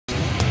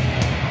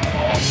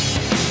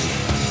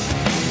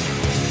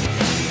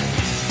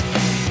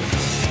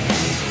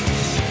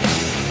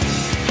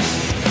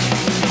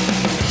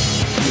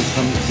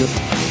It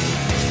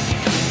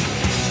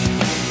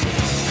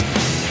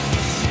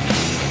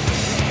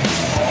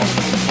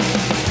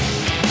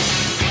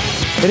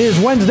is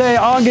Wednesday,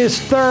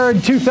 August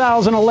 3rd,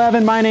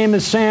 2011. My name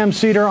is Sam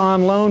Cedar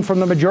on loan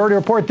from the Majority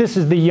Report. This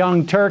is the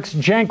Young Turks.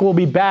 Cenk will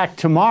be back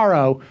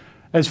tomorrow.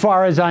 As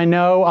far as I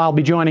know, I'll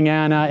be joining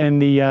Anna in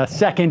the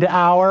second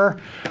hour.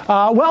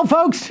 Well,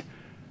 folks,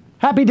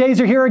 happy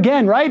days are here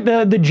again, right?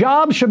 The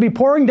jobs should be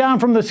pouring down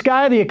from the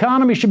sky. The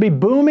economy should be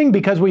booming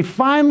because we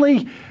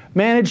finally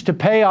managed to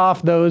pay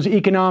off those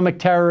economic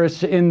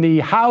terrorists in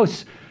the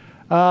House.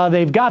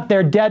 They've got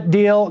their debt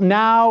deal.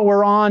 Now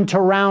we're on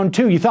to round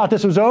two. You thought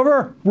this was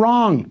over?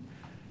 Wrong.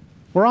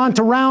 We're on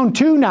to round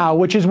two now,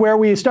 which is where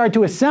we start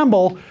to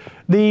assemble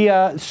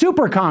the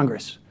super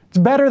Congress. It's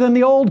better than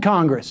the old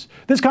Congress.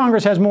 This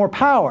Congress has more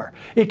power.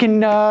 It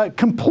can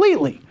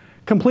completely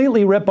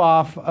rip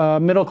off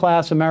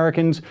middle-class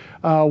Americans,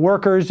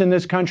 workers in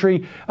this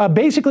country,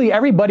 basically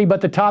everybody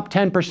but the top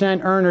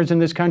 10% earners in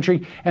this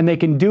country, and they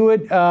can do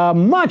it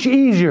much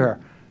easier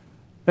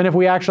than if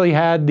we actually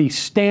had the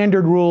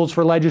standard rules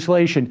for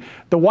legislation.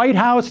 The White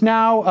House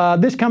now,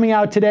 this coming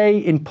out today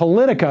in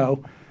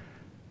Politico,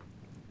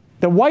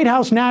 the White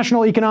House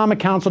National Economic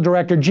Council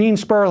Director, Gene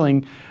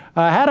Sperling,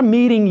 had a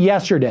meeting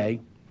yesterday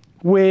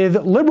with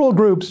liberal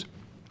groups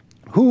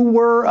who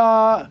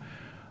were,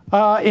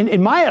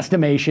 in my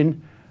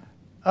estimation,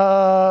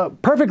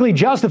 perfectly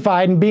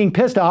justified in being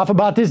pissed off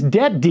about this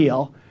debt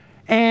deal.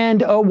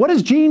 And what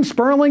does Gene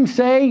Sperling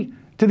say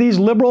to these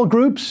liberal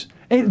groups?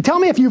 Tell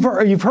me if you've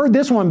heard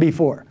this one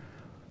before.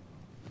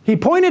 He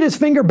pointed his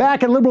finger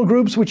back at liberal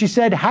groups, which he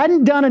said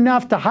hadn't done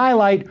enough to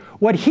highlight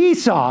what he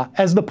saw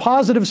as the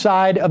positive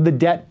side of the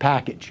debt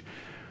package.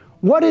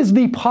 What is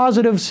the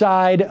positive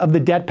side of the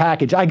debt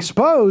package? I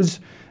suppose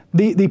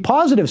the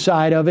positive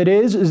side of it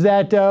is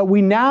that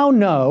we now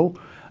know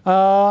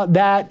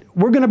that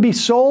we're going to be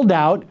sold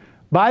out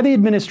by the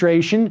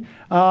administration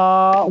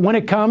when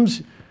it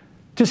comes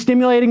to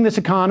stimulating this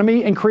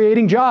economy and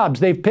creating jobs.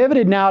 They've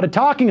pivoted now to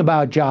talking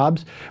about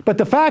jobs, but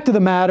the fact of the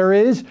matter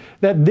is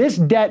that this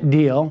debt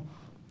deal,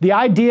 the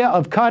idea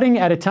of cutting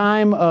at a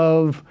time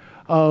of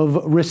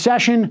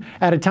recession,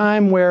 at a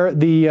time where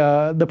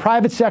the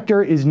private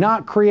sector is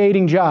not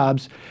creating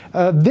jobs,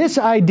 this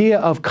idea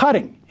of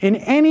cutting in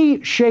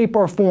any shape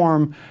or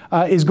form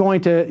is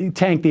going to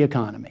tank the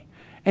economy.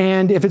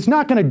 And if it's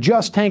not going to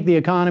just tank the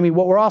economy,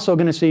 what we're also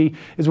going to see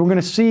is we're going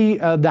to see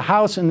the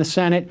House and the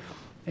Senate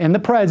and the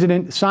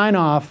President sign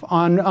off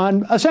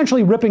on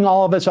essentially ripping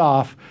all of us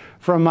off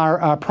from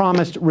our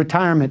promised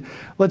retirement.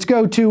 Let's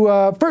go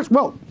to first,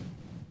 well,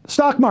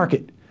 stock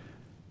market.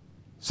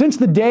 Since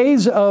the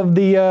days of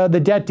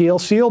the debt deal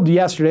sealed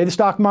yesterday, the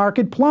stock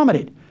market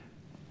plummeted.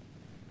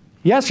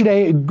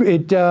 Yesterday,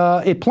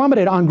 it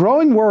plummeted on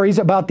growing worries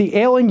about the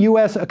ailing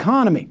U.S.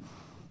 economy.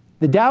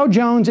 The Dow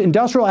Jones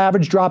Industrial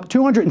Average dropped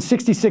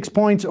 266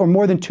 points, or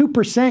more than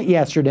 2%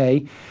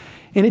 yesterday.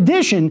 In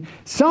addition,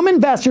 some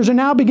investors are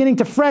now beginning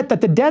to fret that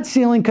the debt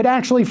ceiling could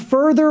actually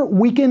further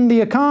weaken the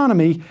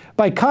economy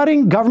by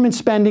cutting government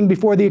spending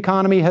before the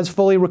economy has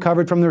fully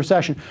recovered from the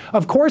recession.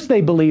 Of course they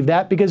believe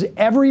that, because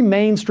every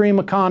mainstream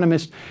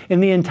economist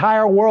in the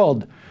entire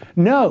world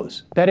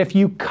knows that if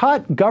you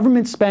cut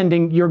government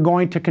spending, you're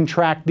going to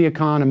contract the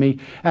economy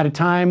at a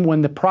time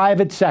when the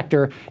private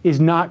sector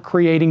is not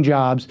creating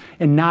jobs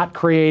and not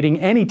creating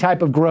any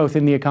type of growth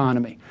in the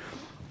economy.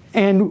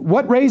 And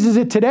what raises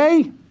it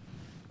today?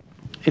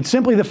 It's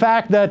simply the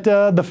fact that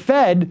the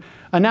Fed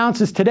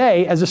announces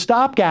today as a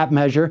stopgap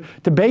measure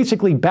to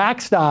basically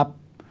backstop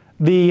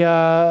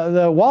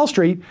the Wall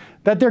Street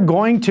that they're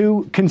going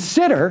to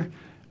consider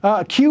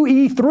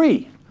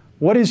QE3.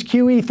 What is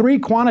QE3?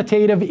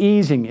 Quantitative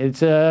easing. It's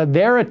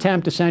their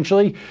attempt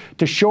essentially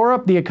to shore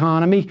up the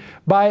economy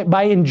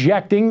by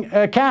injecting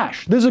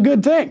cash. This is a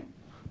good thing.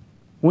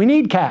 We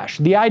need cash.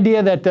 The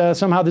idea that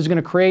somehow this is going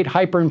to create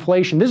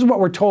hyperinflation, this is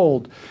what we're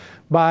told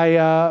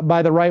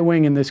by the right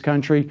wing in this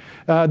country.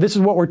 This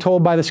is what we're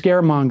told by the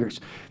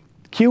scaremongers.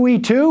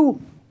 QE2,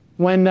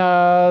 when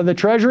the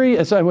Treasury,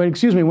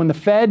 when the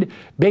Fed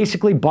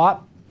basically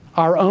bought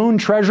our own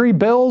Treasury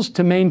bills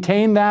to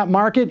maintain that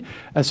market,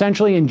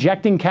 essentially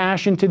injecting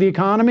cash into the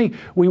economy,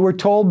 we were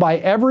told by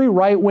every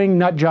right-wing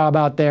nut job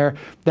out there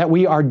that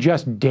we are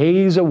just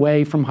days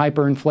away from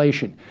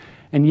hyperinflation.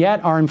 And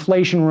yet our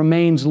inflation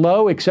remains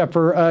low except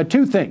for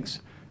two things.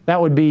 That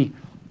would be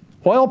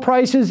oil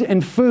prices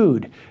and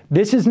food.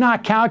 This is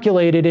not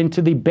calculated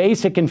into the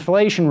basic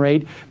inflation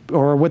rate,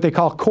 or what they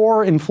call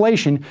core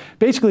inflation,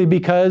 basically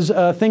because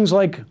things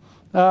like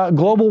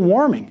global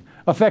warming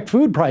affect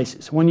food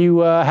prices. When you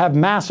have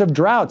massive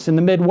droughts in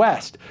the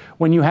Midwest,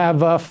 when you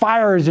have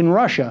fires in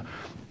Russia,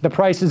 the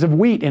prices of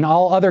wheat and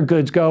all other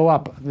goods go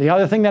up. The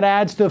other thing that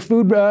adds to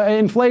food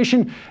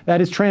inflation,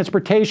 that is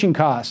transportation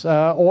costs.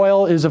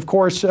 Oil is, of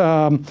course,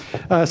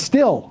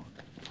 still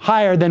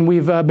higher than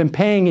we've been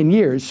paying in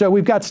years. So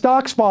we've got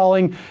stocks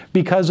falling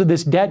because of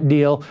this debt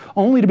deal,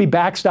 only to be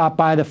backstopped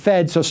by the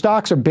Fed. So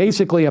stocks are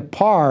basically at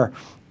par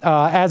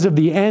as of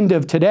the end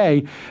of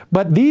today.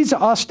 But these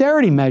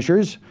austerity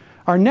measures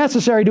are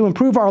necessary to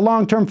improve our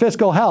long-term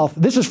fiscal health.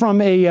 This is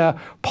from a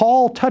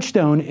Paul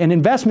Touchstone, an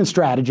investment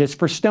strategist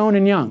for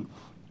Stone & Young.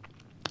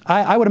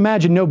 I would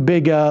imagine no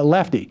big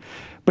lefty.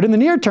 But in the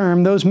near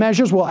term, those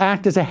measures will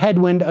act as a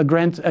headwind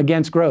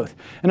against growth.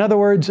 In other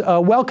words,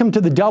 welcome to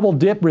the double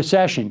dip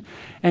recession.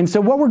 And so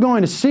what we're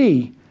going to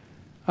see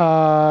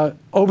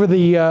over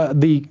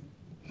the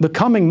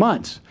coming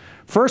months,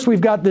 first,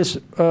 we've got this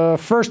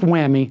first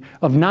whammy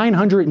of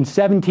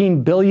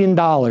 $917 billion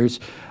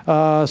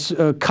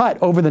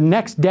cut over the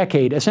next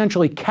decade,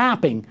 essentially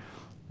capping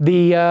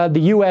the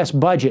U.S.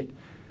 budget.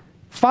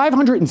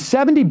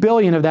 $570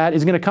 billion of that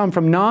is going to come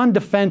from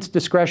non-defense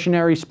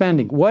discretionary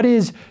spending. What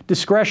is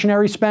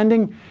discretionary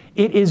spending?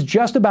 It is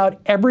just about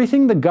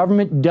everything the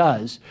government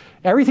does,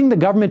 everything the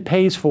government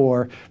pays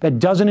for that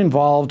doesn't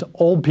involve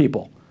old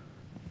people.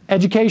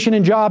 Education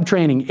and job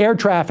training, air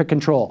traffic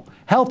control,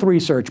 health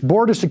research,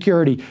 border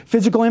security,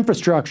 physical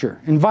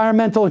infrastructure,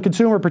 environmental and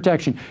consumer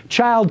protection,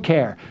 child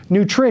care,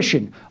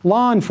 nutrition,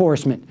 law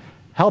enforcement,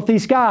 healthy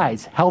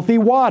skies, healthy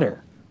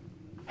water,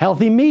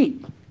 healthy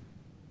meat.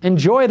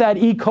 Enjoy that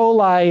E.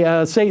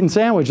 coli Satan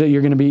sandwich that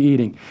you're going to be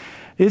eating.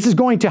 This is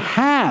going to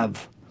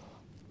have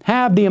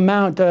the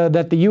amount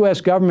that the U.S.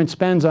 government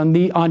spends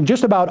on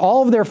just about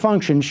all of their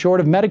functions,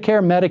 short of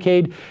Medicare,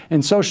 Medicaid,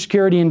 and Social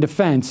Security and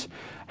defense,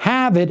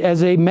 have it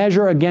as a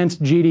measure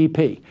against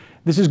GDP.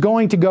 This is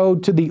going to go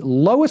to the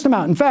lowest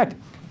amount. In fact,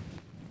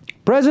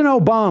 President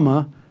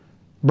Obama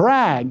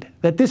bragged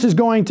that this is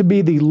going to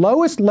be the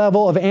lowest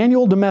level of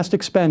annual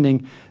domestic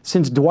spending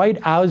since Dwight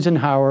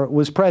Eisenhower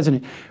was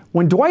president.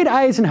 When Dwight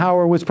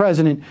Eisenhower was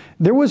president,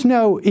 there was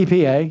no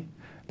EPA,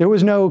 there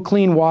was no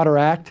Clean Water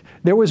Act,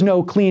 there was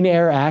no Clean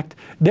Air Act,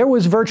 there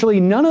was virtually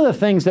none of the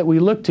things that we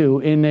look to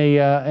in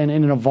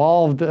an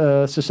evolved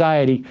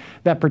society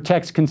that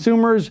protects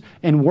consumers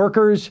and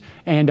workers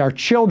and our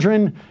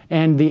children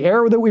and the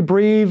air that we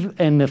breathe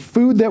and the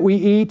food that we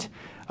eat.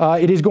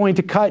 It is going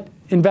to cut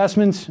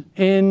investments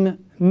in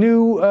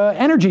new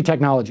energy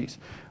technologies,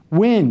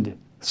 wind,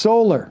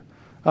 solar.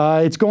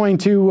 It's going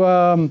to,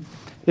 and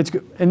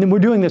then we're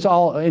doing this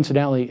all,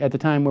 incidentally, at the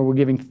time where we're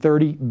giving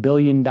 $30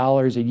 billion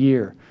a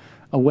year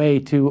away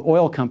to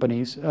oil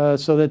companies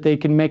so that they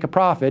can make a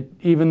profit,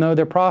 even though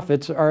their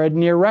profits are at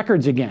near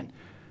records again.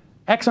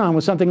 Exxon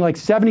was something like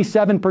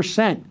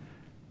 77%.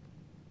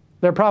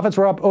 Their profits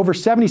were up over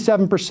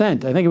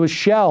 77%. I think it was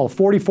Shell,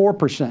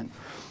 44%.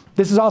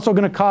 This is also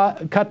going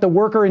to cut the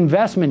Worker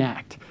Investment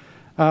Act,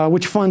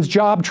 which funds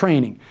job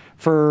training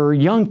for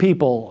young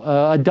people,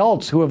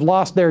 adults who have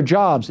lost their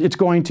jobs. It's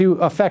going to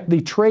affect the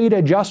Trade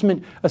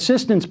Adjustment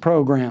Assistance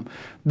Program.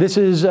 This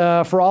is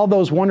for all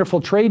those wonderful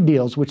trade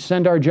deals which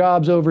send our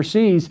jobs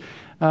overseas.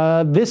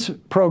 This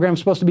program is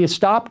supposed to be a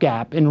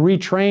stopgap and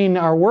retrain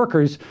our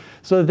workers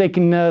so that they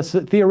can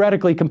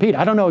theoretically compete.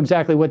 I don't know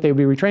exactly what they would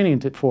be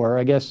retraining it for.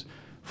 I guess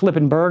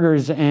flipping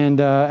burgers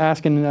and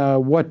asking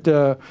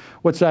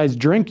what size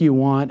drink you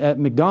want at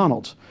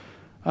McDonald's.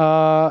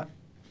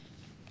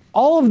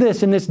 All of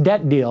this in this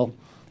debt deal,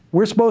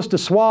 we're supposed to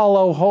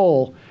swallow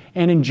whole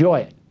and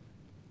enjoy it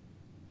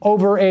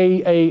over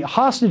a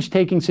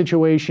hostage-taking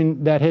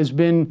situation that has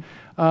been,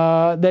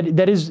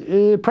 that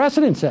is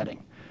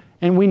precedent-setting.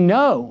 And we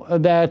know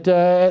that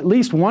at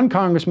least one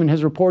congressman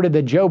has reported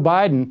that Joe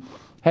Biden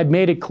had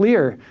made it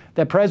clear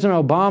that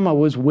President Obama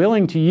was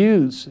willing to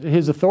use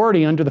his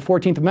authority under the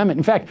 14th Amendment.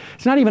 In fact,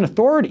 it's not even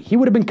authority. He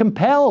would have been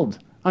compelled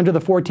under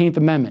the 14th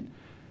Amendment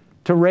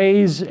to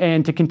raise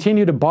and to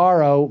continue to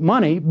borrow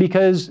money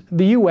because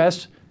the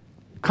U.S.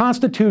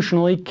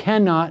 constitutionally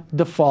cannot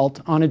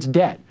default on its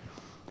debt.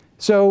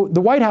 So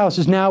the White House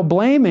is now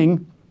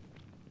blaming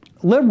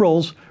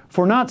liberals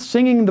for not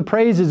singing the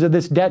praises of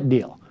this debt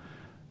deal.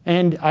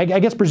 And I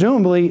guess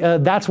presumably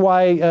that's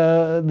why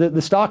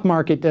the stock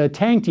market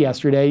tanked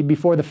yesterday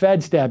before the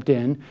Fed stepped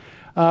in,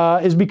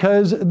 is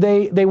because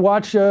they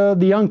watch the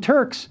Young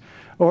Turks,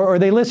 or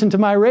they listen to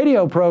my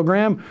radio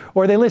program,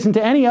 or they listen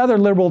to any other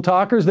liberal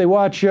talkers. They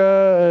watch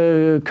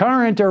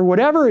Current or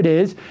whatever it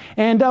is,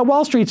 and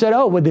Wall Street said,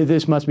 oh, well,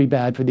 this must be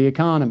bad for the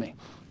economy.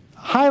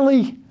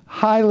 Highly,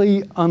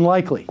 highly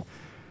unlikely.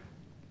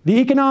 The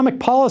Economic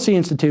Policy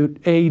Institute,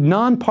 a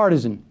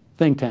nonpartisan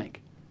think tank,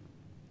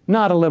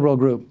 not a liberal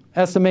group,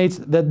 estimates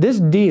that this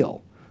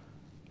deal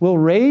will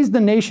raise the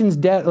nation's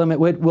debt limit,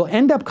 will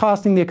end up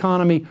costing the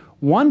economy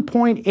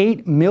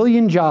 1.8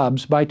 million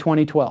jobs by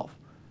 2012.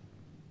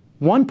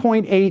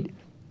 1.8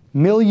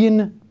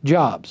 million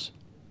jobs.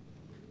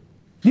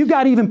 You've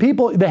got even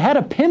people, the head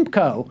of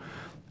PIMCO,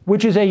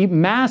 which is a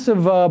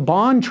massive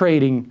bond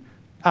trading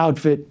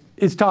outfit,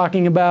 is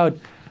talking about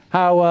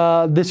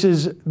how this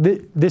is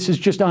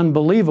just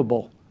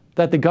unbelievable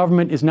that the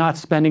government is not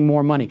spending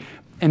more money.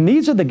 And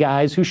these are the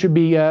guys who should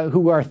be,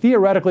 who are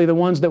theoretically the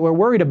ones that we're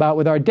worried about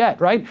with our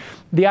debt, right?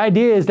 The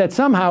idea is that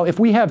somehow if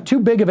we have too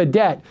big of a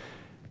debt,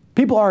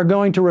 people are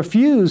going to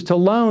refuse to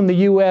loan the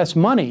U.S.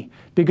 money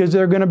because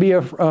they're going to be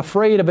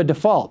afraid of a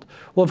default.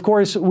 Well, of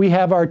course, we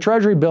have our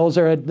Treasury bills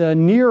are at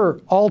near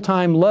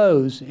all-time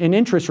lows in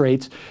interest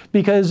rates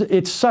because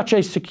it's such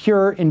a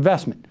secure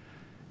investment.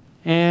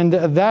 And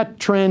that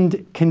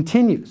trend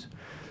continues.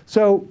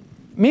 So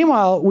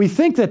meanwhile, we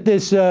think that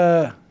this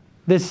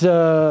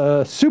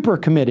super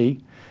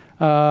committee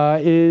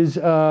is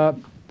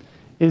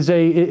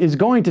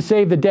going to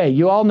save the day.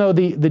 You all know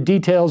the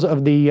details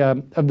of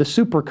the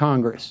super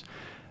Congress.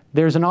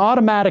 There's an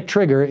automatic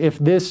trigger if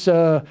this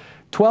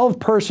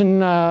 12-person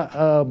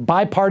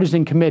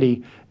bipartisan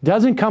committee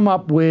doesn't come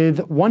up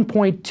with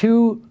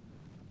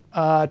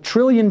 $1.2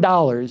 trillion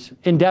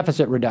in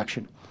deficit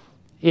reduction.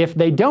 If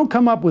they don't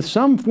come up with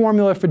some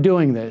formula for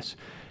doing this,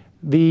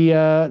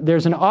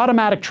 there's an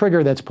automatic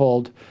trigger that's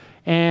pulled,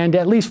 and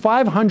at least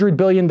 $500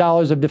 billion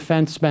of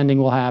defense spending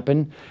will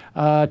happen,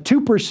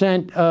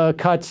 2%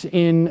 cuts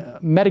in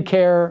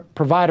Medicare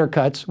provider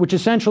cuts, which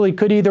essentially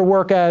could either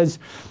work as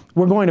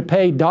we're going to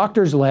pay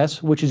doctors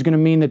less, which is going to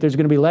mean that there's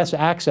going to be less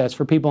access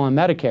for people on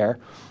Medicare,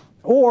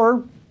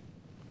 or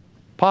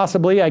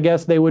possibly, I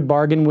guess, they would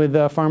bargain with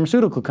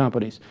pharmaceutical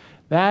companies.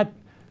 That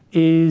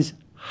is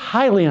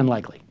highly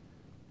unlikely,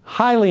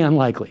 highly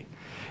unlikely.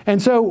 And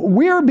so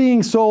we're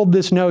being sold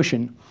this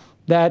notion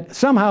that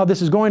somehow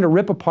this is going to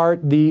rip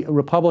apart the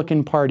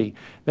Republican Party,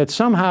 that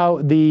somehow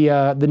the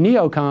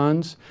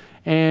neocons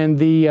and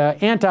the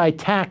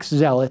anti-tax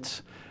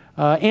zealots,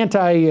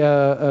 anti-Tea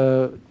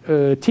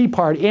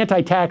Party,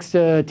 anti-tax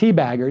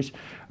teabaggers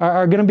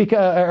are going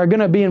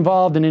to be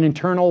involved in an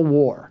internal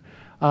war.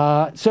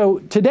 So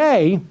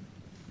today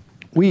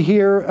we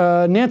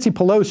hear Nancy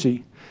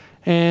Pelosi.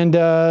 And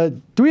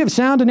do we have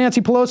sound of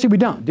Nancy Pelosi? We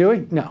don't, do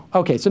we? No.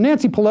 Okay, so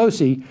Nancy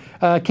Pelosi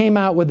came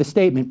out with a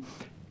statement.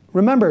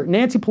 Remember,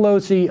 Nancy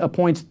Pelosi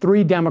appoints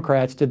 3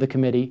 Democrats to the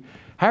committee.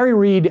 Harry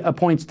Reid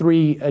appoints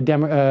 3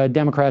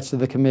 Democrats to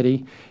the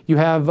committee. You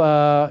have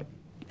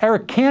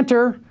Eric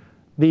Cantor,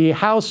 the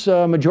House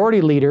Majority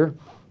Leader,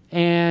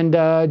 and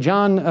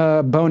John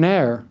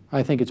Bonaire,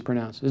 I think it's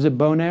pronounced. Is it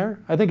Bonaire?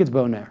 I think it's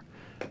Bonaire.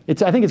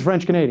 I think it's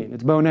French-Canadian.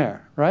 It's Bonaire,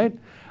 right?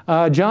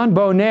 John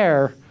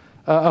Bonaire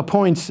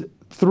appoints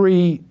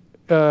 3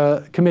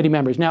 committee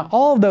members. Now,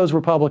 all of those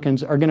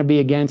Republicans are going to be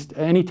against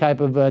any type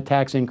of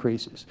tax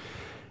increases.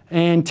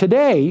 And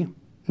today,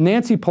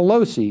 Nancy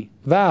Pelosi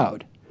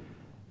vowed,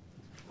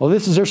 well,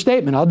 this is her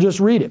statement. I'll just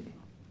read it.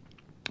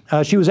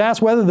 She was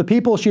asked whether the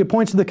people she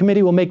appoints to the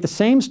committee will make the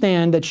same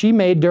stand that she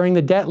made during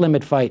the debt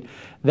limit fight,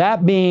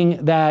 that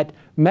being that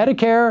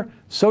Medicare,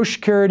 Social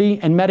Security,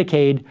 and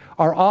Medicaid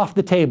are off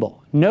the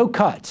table. No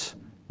cuts.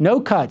 No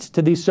cuts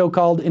to these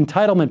so-called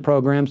entitlement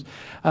programs.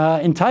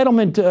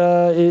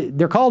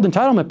 They're called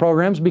entitlement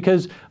programs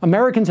because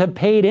Americans have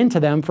paid into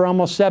them for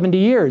almost 70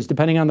 years,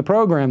 depending on the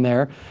program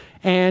there,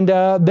 and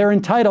they're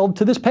entitled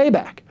to this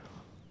payback.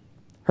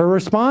 Her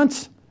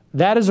response,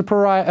 that is a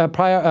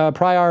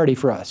priority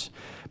for us.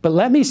 But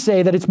let me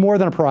say that it's more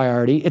than a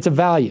priority, it's a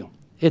value.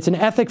 It's an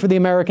ethic for the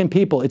American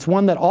people. It's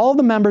one that all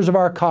the members of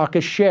our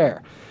caucus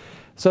share,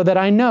 so that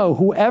I know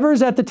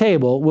whoever's at the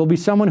table will be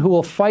someone who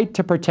will fight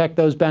to protect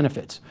those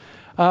benefits.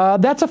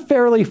 That's a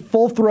fairly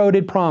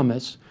full-throated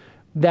promise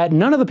that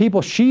none of the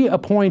people she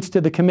appoints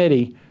to the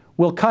committee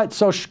will cut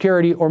Social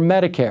Security or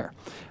Medicare.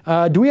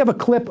 Do we have a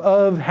clip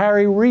of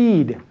Harry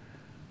Reid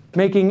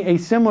making a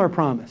similar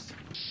promise?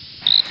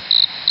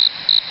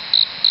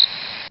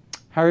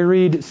 Harry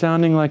Reid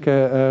sounding like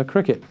a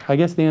cricket. I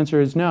guess the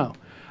answer is no.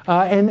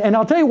 And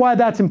I'll tell you why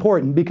that's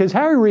important, because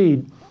Harry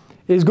Reid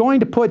is going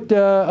to put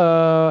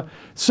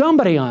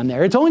somebody on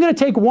there. It's only going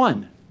to take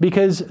one,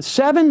 because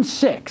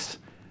 7-6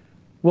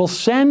 will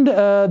send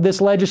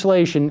this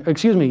legislation,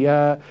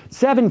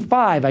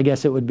 7-5, I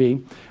guess it would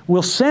be,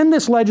 will send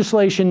this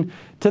legislation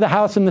to the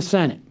House and the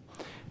Senate.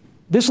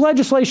 This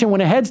legislation,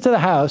 when it heads to the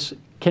House,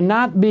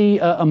 cannot be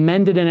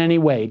amended in any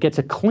way. It gets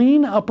a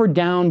clean up or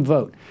down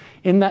vote.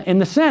 In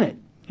the Senate,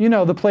 you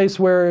know, the place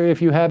where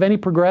if you have any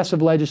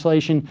progressive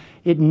legislation,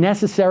 it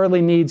necessarily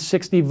needs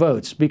 60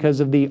 votes because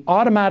of the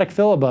automatic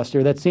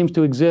filibuster that seems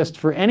to exist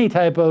for any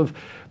type of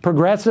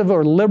progressive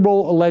or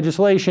liberal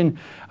legislation.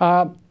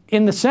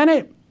 In the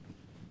Senate,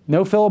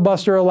 no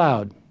filibuster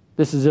allowed.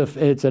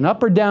 It's an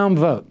up or down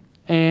vote.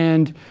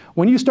 And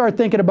when you start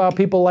thinking about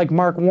people like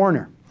Mark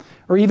Warner,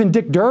 or even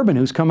Dick Durbin,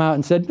 who's come out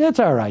and said, it's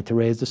all right to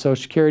raise the Social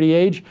Security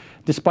age,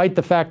 despite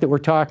the fact that we're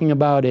talking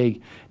about a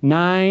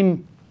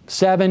 9,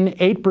 7,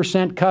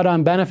 8% cut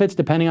on benefits,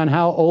 depending on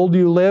how old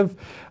you live.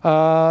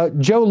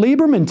 Joe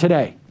Lieberman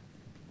today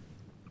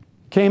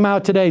came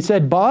out today,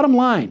 said, bottom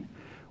line,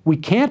 we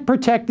can't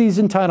protect these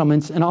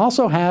entitlements and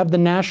also have the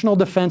national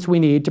defense we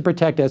need to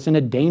protect us in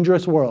a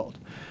dangerous world.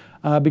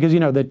 Because you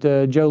know that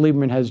Joe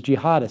Lieberman has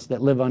jihadists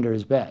that live under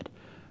his bed.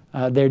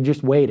 They're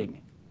just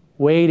waiting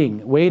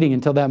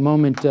until that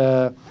moment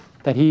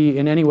that he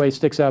in any way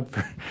sticks up.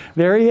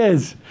 There he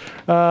is,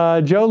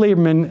 Joe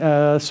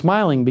Lieberman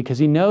smiling because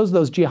he knows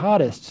those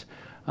jihadists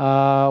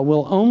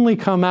will only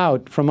come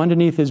out from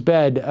underneath his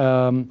bed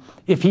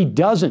if he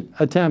doesn't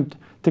attempt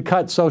to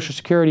cut Social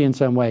Security in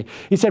some way.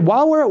 He said,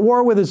 while we're at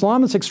war with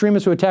Islamist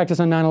extremists who attacked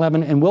us on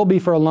 9/11 and will be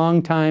for a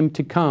long time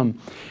to come.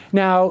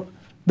 Now,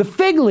 the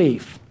fig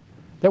leaf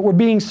that we're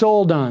being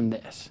sold on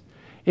this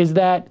is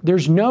that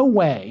there's no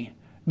way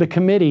the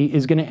committee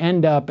is going to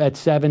end up at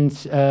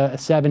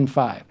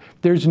 7-5.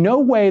 There's no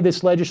way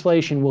this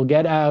legislation will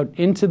get out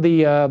into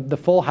the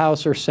full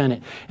House or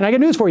Senate. And I got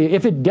news for you.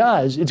 If it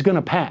does, it's going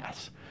to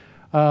pass.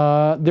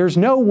 There's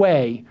no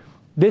way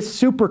this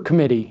super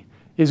committee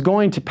is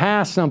going to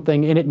pass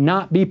something and it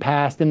not be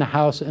passed in the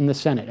House and the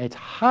Senate. It's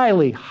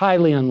highly,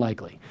 highly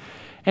unlikely.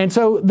 And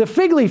so the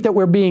fig leaf that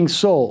we're being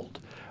sold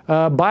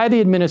by the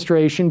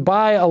administration,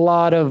 by a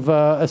lot of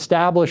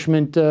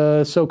establishment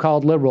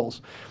so-called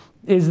liberals,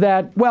 is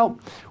that, well,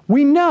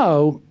 we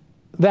know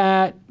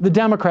that the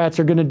Democrats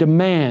are going to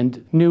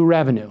demand new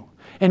revenue.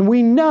 And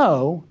we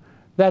know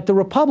that the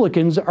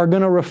Republicans are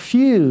going to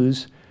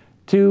refuse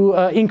to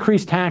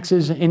increase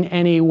taxes in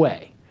any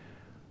way.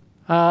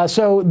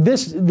 So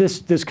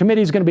this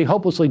committee is going to be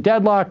hopelessly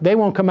deadlocked. They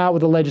won't come out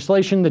with the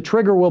legislation. The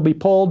trigger will be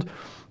pulled.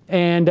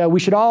 And we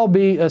should all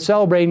be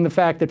celebrating the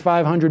fact that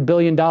 $500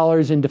 billion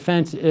in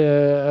defense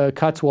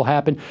cuts will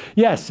happen.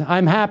 Yes,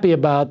 I'm happy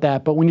about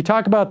that. But when you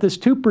talk about this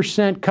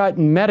 2% cut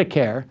in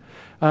Medicare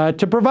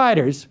to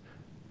providers,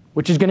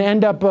 which is going to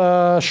end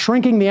up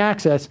shrinking the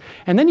access,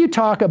 and then you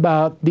talk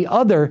about the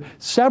other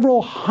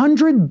several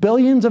hundred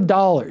billions of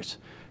dollars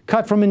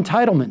cut from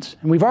entitlements.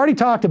 And we've already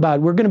talked about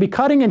it. We're going to be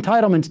cutting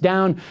entitlements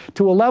down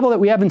to a level that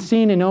we haven't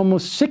seen in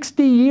almost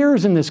 60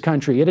 years in this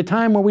country, at a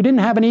time where we didn't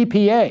have an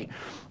EPA,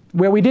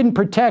 where we didn't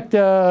protect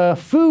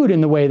food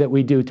in the way that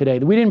we do today,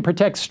 that we didn't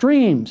protect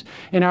streams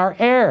in our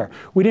air,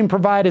 we didn't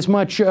provide as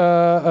much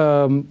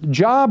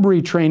job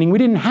retraining. We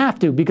didn't have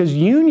to, because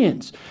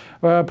unions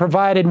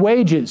provided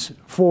wages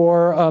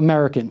for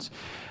Americans.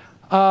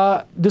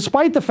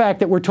 Despite the fact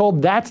that we're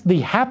told that's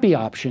the happy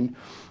option,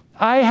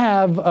 I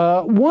have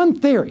one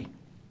theory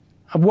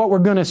of what we're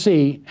going to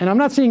see, and I'm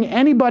not seeing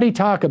anybody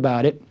talk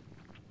about it.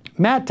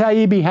 Matt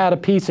Taibbi had a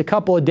piece a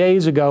couple of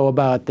days ago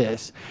about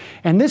this,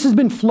 and this has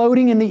been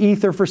floating in the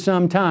ether for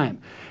some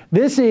time.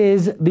 This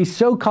is the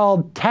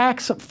so-called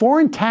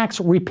foreign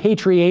tax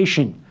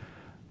repatriation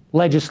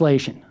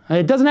legislation.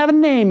 It doesn't have a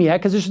name yet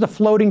because it's just a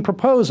floating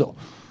proposal.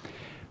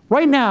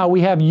 Right now,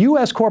 we have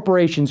U.S.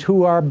 corporations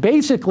who are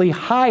basically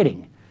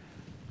hiding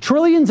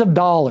trillions of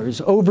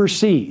dollars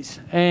overseas,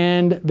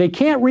 and they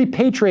can't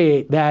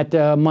repatriate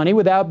that money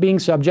without being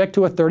subject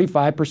to a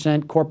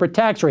 35% corporate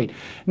tax rate.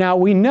 Now,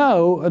 we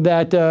know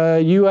that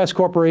U.S.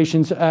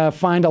 corporations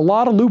find a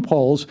lot of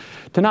loopholes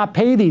to not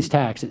pay these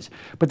taxes,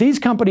 but these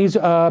companies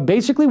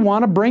basically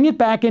want to bring it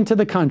back into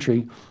the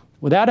country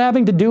without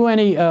having to do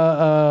any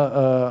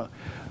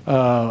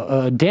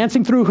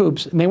dancing through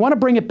hoops, and they want to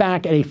bring it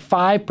back at a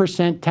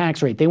 5%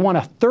 tax rate. They want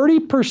a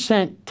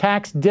 30%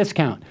 tax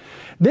discount.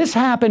 This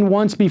happened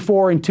once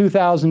before in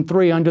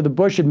 2003 under the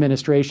Bush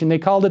administration. They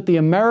called it the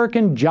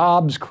American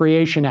Jobs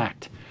Creation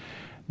Act.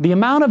 The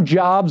amount of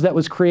jobs that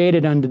was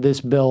created under this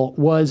bill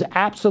was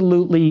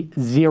absolutely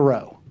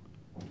zero.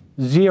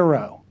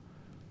 Zero.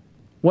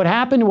 What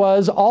happened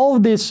was all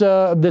of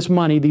this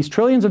money, these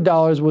trillions of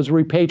dollars, was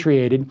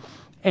repatriated.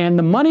 And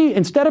the money,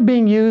 instead of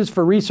being used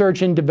for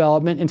research and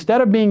development,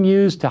 instead of being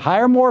used to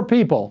hire more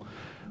people,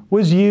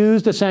 was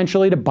used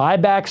essentially to buy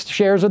back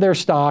shares of their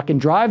stock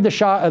and drive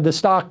the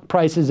stock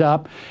prices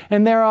up,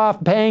 and they're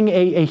off paying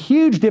a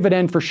huge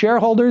dividend for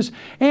shareholders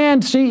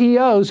and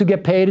CEOs who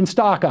get paid in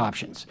stock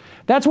options.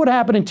 That's what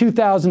happened in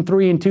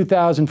 2003 and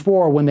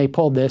 2004 when they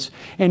pulled this,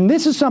 and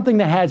this is something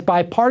that has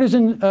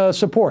bipartisan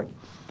support.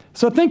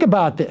 So think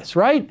about this,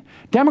 right?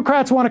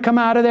 Democrats want to come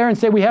out of there and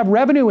say we have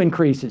revenue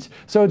increases,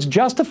 so it's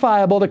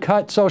justifiable to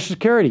cut Social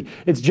Security.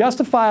 It's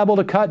justifiable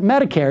to cut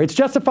Medicare. It's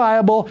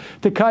justifiable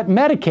to cut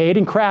Medicaid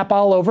and crap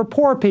all over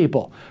poor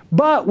people.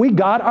 But we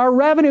got our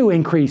revenue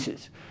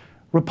increases.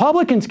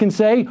 Republicans can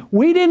say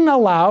we didn't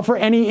allow for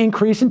any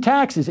increase in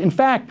taxes. In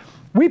fact,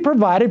 we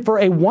provided for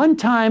a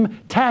one-time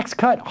tax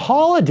cut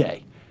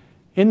holiday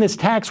in this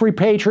tax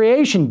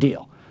repatriation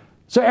deal.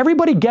 So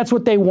everybody gets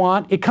what they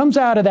want. It comes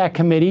out of that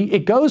committee.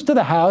 It goes to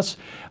the House.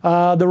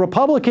 The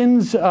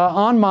Republicans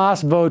en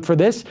masse vote for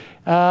this.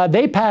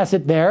 They pass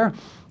it there.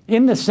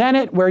 In the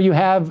Senate, where you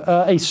have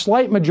a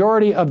slight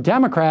majority of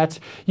Democrats,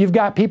 you've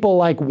got people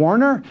like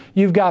Warner.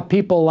 You've got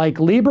people like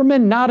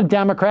Lieberman, not a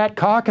Democrat,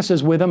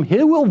 caucuses with him.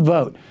 He will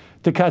vote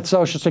to cut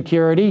Social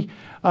Security.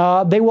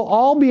 They will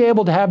all be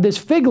able to have this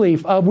fig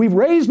leaf of we've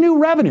raised new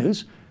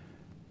revenues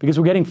because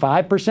we're getting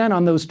 5%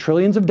 on those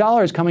trillions of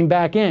dollars coming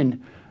back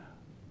in.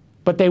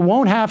 But they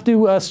won't have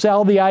to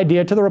sell the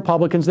idea to the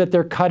Republicans that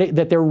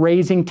they're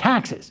raising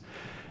taxes.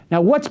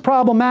 Now, what's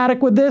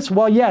problematic with this?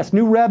 Well, yes,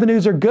 new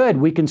revenues are good.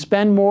 We can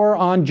spend more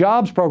on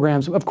jobs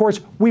programs. Of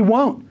course, we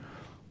won't.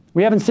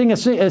 We haven't seen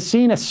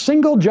a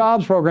single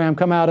jobs program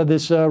come out of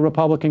this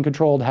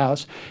Republican-controlled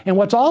House. And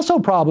what's also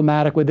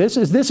problematic with this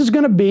is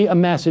going to be a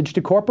message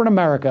to corporate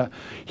America.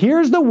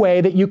 Here's the way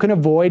that you can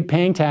avoid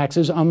paying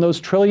taxes on those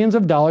trillions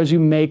of dollars you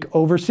make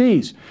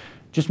overseas.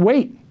 Just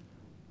wait.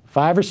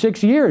 5 or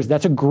 6 years.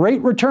 That's a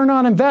great return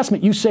on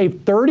investment. You save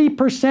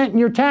 30% in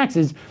your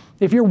taxes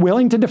if you're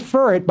willing to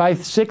defer it by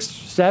 6,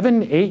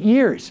 7, 8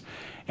 years.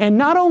 And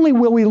not only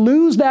will we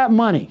lose that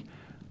money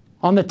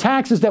on the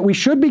taxes that we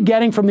should be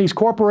getting from these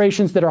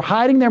corporations that are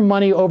hiding their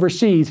money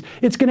overseas.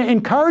 It's going to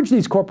encourage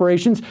these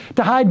corporations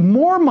to hide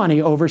more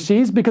money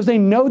overseas because they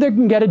know they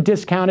can get a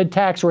discounted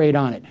tax rate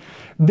on it.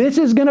 This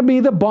is going to be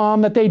the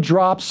bomb that they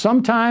drop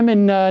sometime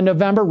in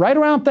November, right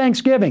around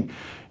Thanksgiving.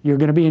 You're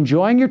going to be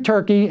enjoying your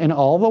turkey, and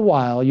all the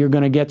while, you're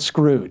going to get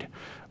screwed.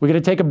 We're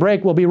going to take a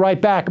break. We'll be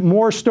right back.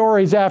 More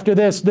stories after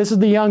this. This is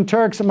the Young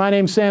Turks. My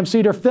name's Sam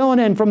Seder, filling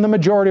in from the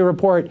Majority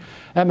Report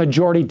at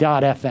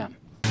majority.fm.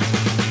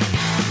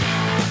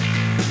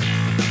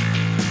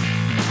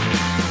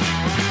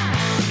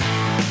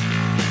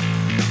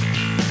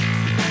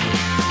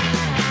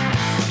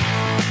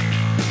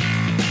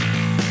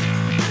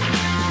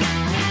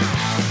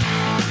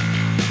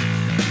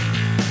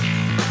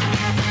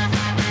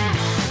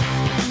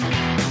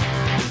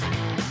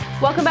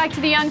 Welcome back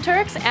to the Young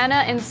Turks. Anna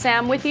and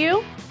Sam with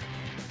you.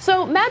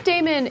 So Matt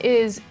Damon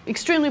is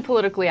extremely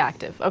politically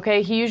active,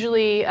 okay? He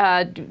usually,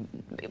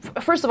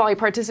 first of all, he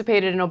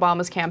participated in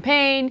Obama's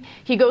campaign.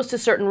 He goes to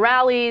certain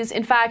rallies.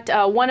 In fact,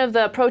 one of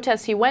the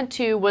protests he went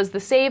to was the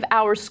Save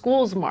Our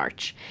Schools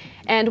March.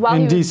 And while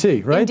in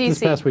D.C., right? In D.C. This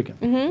past weekend.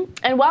 Mm-hmm.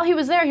 And while he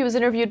was there, he was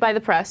interviewed by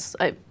the press.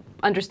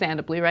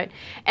 Understandably, right?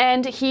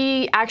 And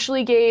he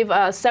actually gave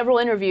several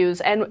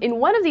interviews, and in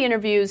one of the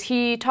interviews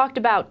he talked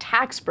about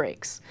tax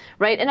breaks,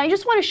 right? And I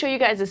just want to show you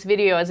guys this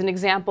video as an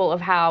example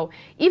of how,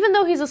 even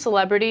though he's a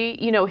celebrity,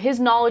 you know, his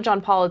knowledge on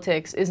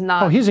politics is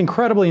not... Oh, he's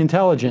incredibly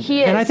intelligent.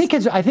 He is. And I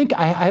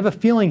have a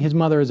feeling his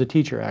mother is a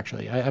teacher,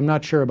 actually. I'm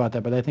not sure about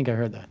that, but I think I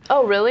heard that.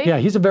 Oh, really? Yeah,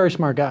 he's a very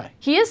smart guy.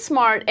 He is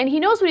smart, and he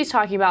knows what he's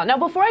talking about. Now,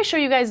 before I show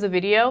you guys the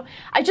video,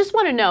 I just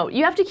want to note,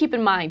 you have to keep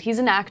in mind, he's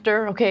an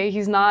actor, okay?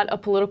 He's not a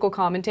political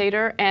commentator.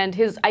 And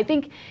I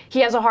think he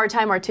has a hard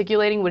time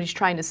articulating what he's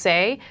trying to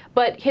say,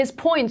 but his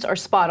points are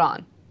spot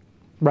on.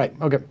 Right,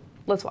 okay.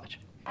 Let's watch.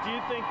 Do you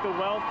think the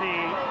wealthy,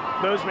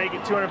 those making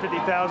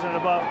 $250,000 and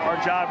above, are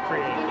job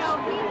creators?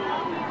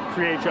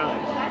 Create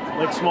jobs,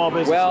 like small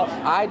business? Well,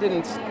 I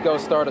didn't go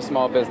start a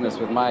small business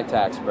with my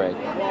tax break,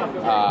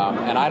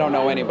 and I don't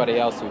know anybody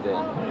else who did.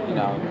 You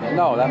know,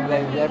 no,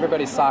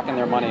 everybody's socking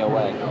their money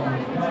away.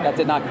 That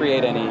did not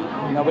create any.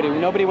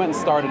 Nobody went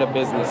and started a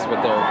business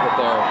with their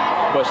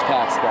Bush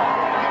tax cut.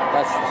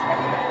 That's,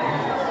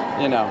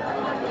 you know,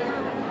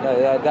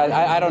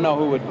 I don't know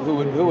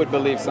who would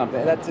believe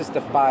something that just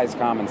defies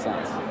common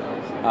sense.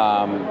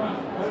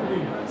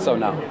 So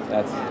no,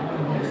 that's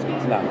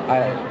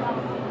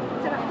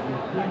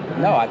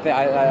no.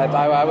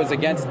 I was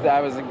against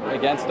those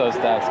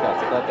tax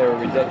cuts. I thought they were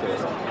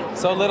ridiculous.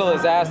 So little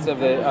is asked of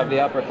the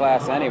upper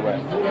class anyway.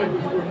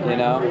 You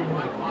know,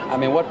 I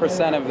mean, what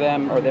percent of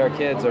them or their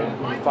kids are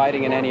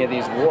fighting in any of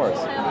these wars?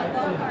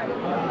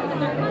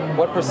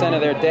 What percent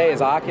of their day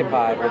is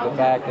occupied with the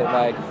fact that,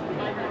 like,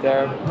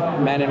 they're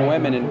men and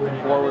women in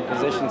forward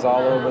positions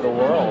all over the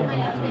world,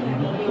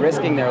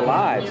 risking their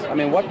lives? I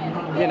mean,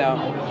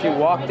 if you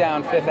walk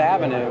down Fifth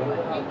Avenue,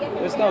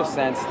 there's no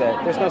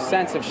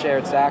sense of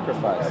shared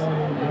sacrifice.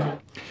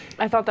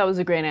 I thought that was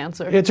a great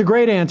answer. It's a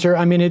great answer.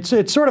 I mean, it's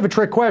sort of a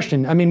trick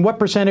question. I mean, what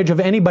percentage of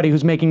anybody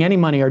who's making any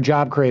money are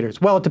job creators?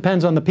 Well, it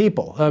depends on the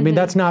people. I mean,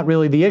 that's not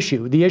really the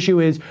issue. The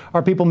issue is,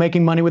 are people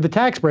making money with the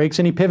tax breaks?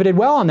 And he pivoted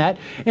well on that.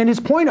 And his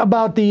point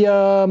about the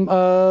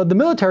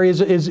military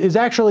is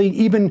actually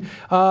even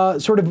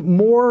sort of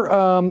more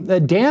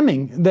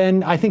damning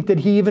than I think that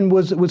he even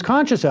was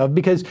conscious of.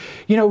 Because,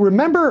 you know,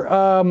 remember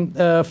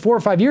 4 or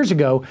 5 years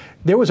ago,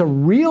 there was a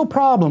real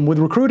problem with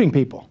recruiting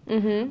people.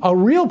 A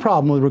real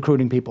problem with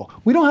recruiting people.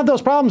 We don't have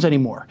those problems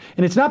anymore.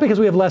 And it's not because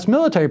we have less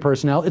military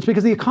personnel, it's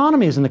because the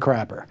economy is in the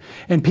crapper.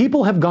 And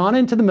people have gone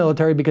into the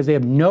military because they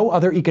have no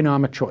other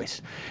economic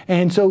choice.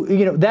 And so,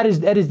 you know, that is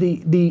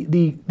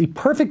the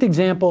perfect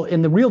example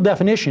in the real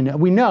definition.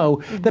 We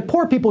know that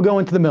poor people go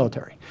into the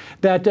military.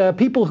 That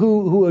people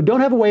who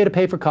don't have a way to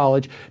pay for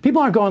college,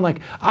 people aren't going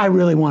like, I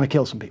really want to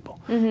kill some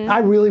people. I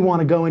really want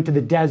to go into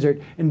the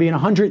desert and be in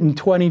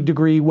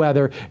 120-degree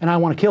weather and I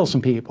want to kill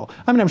some people.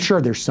 I mean, I'm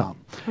sure there's some.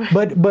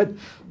 But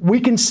we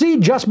can see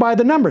just by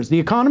the numbers. The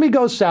economy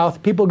goes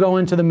south, people go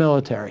into the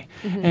military.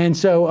 And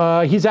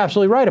so he's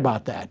absolutely right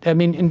about that. I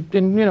mean, and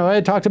you know, I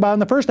talked about in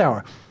the first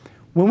hour.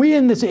 When we're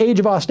in this age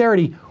of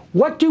austerity,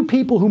 what do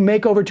people who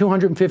make over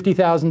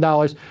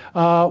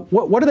 $250,000,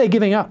 what are they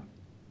giving up?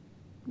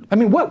 I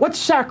mean, what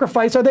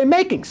sacrifice are they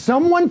making?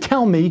 Someone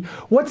tell me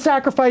what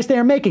sacrifice they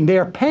are making. They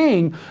are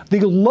paying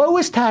the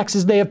lowest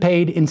taxes they have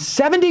paid in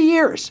 70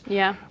 years.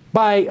 Yeah.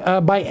 By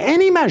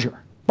any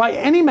measure. By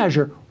any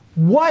measure,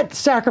 what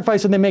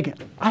sacrifice are they making?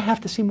 I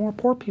have to see more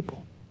poor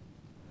people.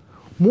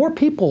 More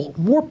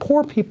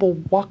poor people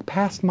walk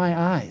past my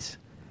eyes.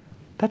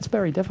 That's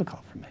very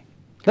difficult for me.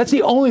 That's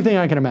the only thing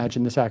I can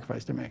imagine the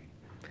sacrifice they're making.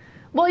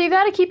 Well, you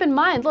got to keep in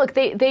mind, look,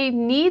 they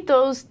need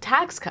those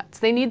tax cuts.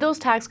 They need those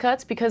tax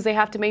cuts because they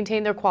have to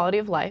maintain their quality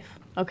of life.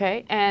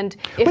 Okay, and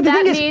if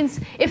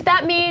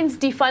that means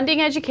defunding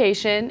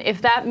education,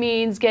 if that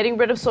means getting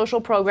rid of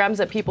social programs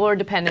that people are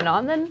dependent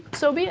on, then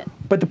so be it.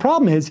 But the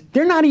problem is,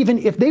 they're not even,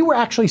 if they were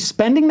actually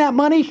spending that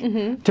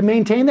money to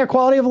maintain their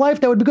quality of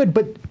life, that would be good.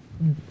 But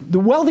The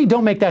wealthy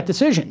don't make that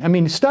decision. I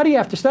mean, study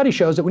after study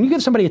shows that when you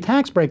give somebody a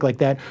tax break like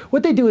that,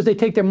 what they do is they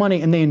take their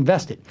money and they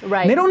invest it.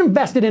 Right. And they don't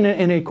invest it in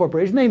a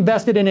corporation. They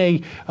invest it in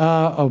a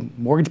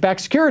mortgage-backed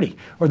security,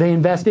 or they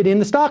invest it in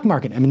the stock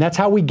market. I mean, that's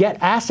how we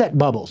get asset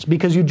bubbles,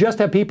 because you just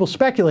have people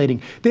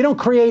speculating. They don't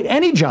create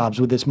any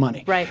jobs with this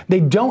money. Right. They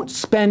don't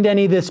spend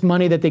any of this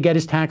money that they get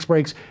as tax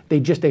breaks.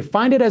 They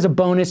find it as a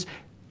bonus.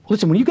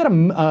 Listen, when you get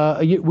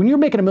when you're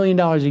making $1 million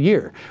a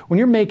year, when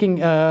you're making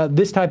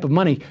this type of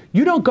money,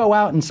 you don't go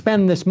out and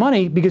spend this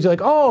money because you're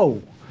like,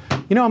 oh,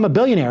 you know, I'm a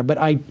billionaire, but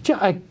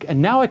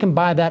and now I can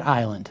buy that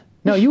island.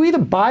 No, you either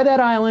buy that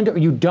island or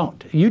you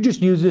don't. You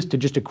just use this to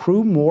just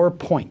accrue more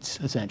points,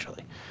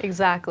 essentially.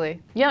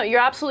 Exactly. Yeah, you're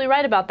absolutely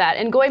right about that.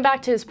 And going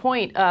back to his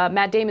point,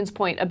 Matt Damon's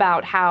point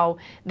about how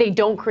they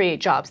don't create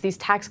jobs, these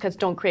tax cuts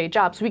don't create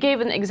jobs. We gave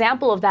an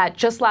example of that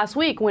just last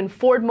week when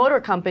Ford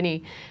Motor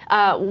Company,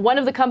 one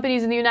of the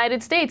companies in the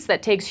United States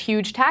that takes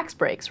huge tax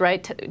breaks,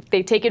 right?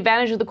 They take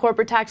advantage of the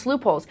corporate tax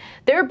loopholes.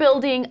 They're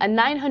building a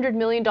 $900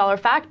 million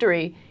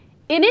factory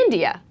in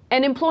India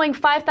and employing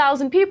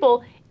 5,000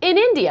 people in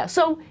India.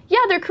 So yeah,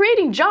 they're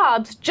creating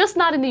jobs, just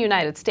not in the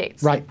United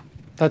States. Right.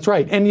 That's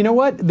right. And you know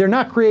what? They're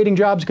not creating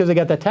jobs because they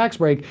got that tax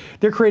break.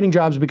 They're creating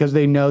jobs because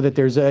they know that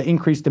there's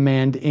increased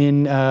demand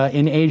in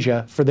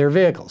Asia for their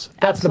vehicles.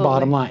 That's Absolutely. the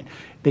bottom line.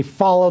 They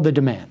follow the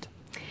demand.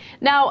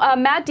 Now,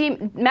 Matt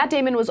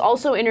Damon was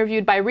also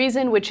interviewed by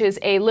Reason, which is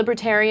a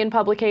libertarian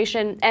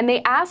publication, and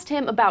they asked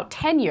him about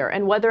tenure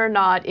and whether or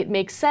not it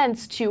makes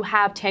sense to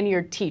have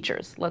tenured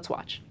teachers. Let's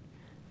watch.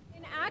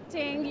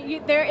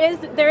 Acting, there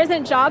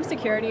isn't job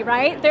security,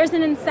 right? There's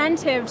an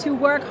incentive to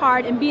work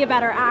hard and be a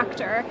better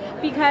actor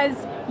because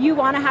you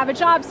want to have a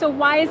job. So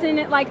why isn't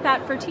it like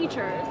that for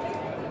teachers?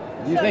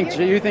 You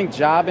think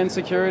job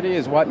insecurity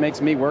is what makes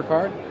me work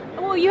hard?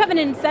 Well, you have an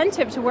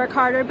incentive to work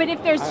harder, but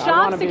if there's I job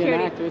want to be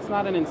security, an actor. It's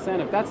not an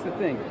incentive. That's the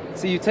thing.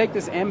 So you take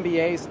this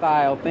MBA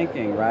style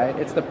thinking, right?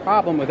 It's the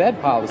problem with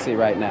ed policy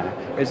right now.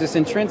 There's this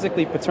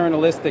intrinsically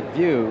paternalistic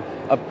view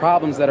of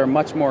problems that are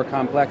much more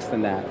complex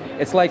than that.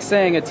 It's like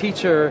saying a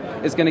teacher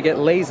is going to get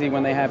lazy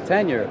when they have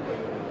tenure.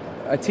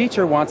 A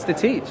teacher wants to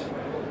teach.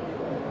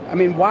 I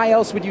mean, why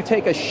else would you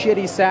take a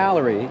shitty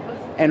salary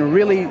and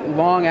really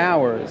long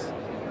hours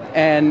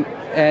and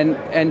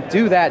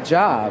do that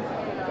job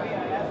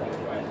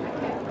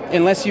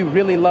unless you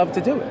really love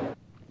to do it?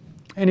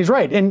 And he's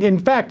right. And in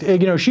fact, you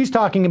know, she's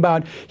talking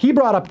about, he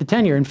brought up the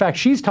tenure. In fact,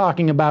 she's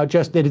talking about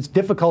just that it's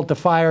difficult to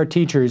fire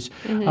teachers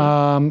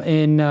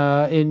in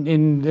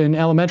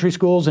elementary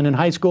schools and in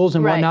high schools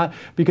and whatnot,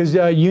 because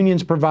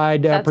unions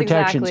provide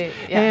protections.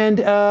 Exactly, yeah. And,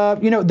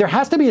 you know, there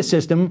has to be a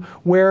system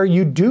where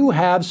you do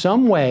have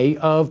some way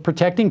of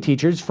protecting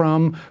teachers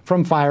from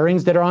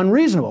firings that are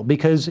unreasonable,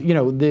 because, you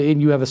know,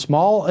 you have a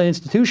small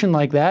institution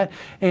like that,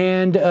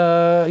 and,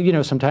 you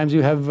know, sometimes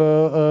you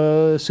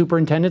have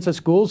superintendents at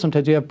schools,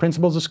 sometimes you have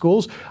principals of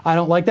schools. I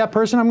don't like that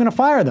person, I'm going to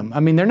fire them. I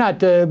mean, they're not,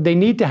 they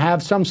need to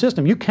have some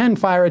system. You can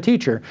fire a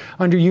teacher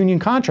under union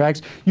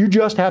contracts. You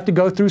just have to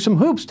go through some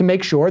hoops to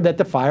make sure that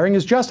the firing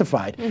is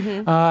justified.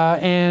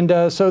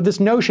 So this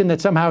notion that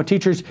somehow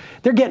teachers,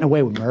 they're getting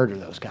away with murder,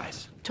 those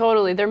guys.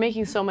 Totally. They're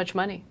making so much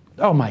money.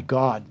 Oh my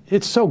God. We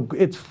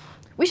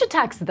should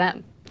tax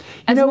them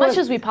as much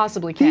as we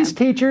possibly can. These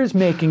teachers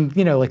making,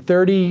 you know, like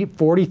 $30,000,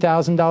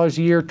 $40,000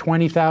 a year,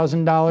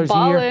 $20,000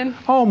 a year.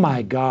 Oh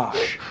my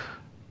gosh.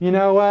 You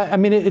know, I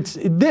mean, it's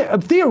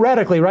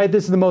theoretically, right?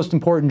 This is the most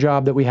important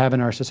job that we have in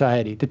our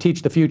society, to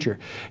teach the future.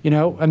 You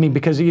know, I mean,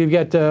 because you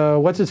get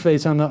what's his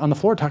face on the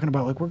floor talking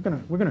about, like, we're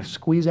gonna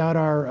squeeze out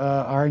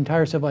our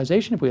entire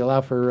civilization if we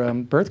allow for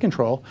birth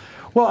control.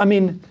 Well, I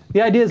mean,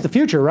 the idea is the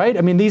future, right?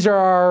 I mean, these are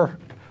our.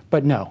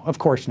 But no, of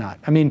course not.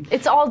 I mean,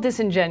 it's all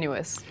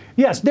disingenuous.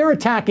 Yes, they're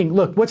attacking.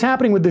 Look, what's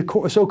happening with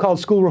the so-called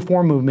school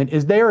reform movement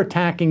is they're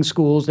attacking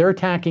schools, they're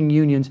attacking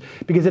unions,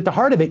 because at the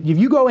heart of it, if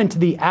you go into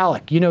the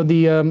ALEC, you know,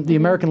 the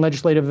American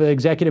Legislative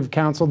Executive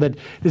Council that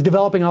is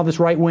developing all this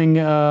right-wing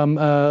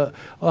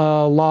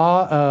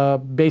law,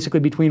 basically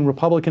between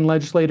Republican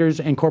legislators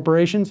and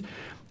corporations,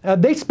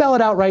 they spell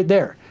it out right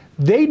there.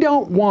 They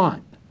don't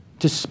want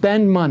to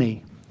spend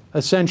money,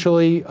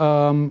 essentially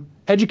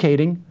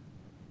educating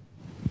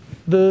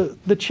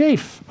the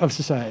chafe of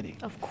society.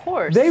 Of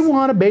course. They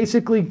want to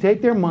basically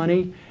take their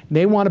money,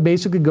 they want to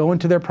basically go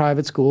into their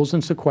private schools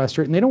and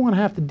sequester it, and they don't want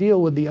to have to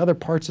deal with the other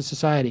parts of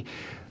society.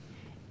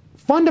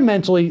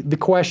 Fundamentally, the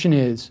question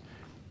is,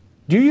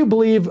 do you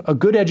believe a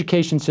good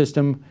education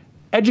system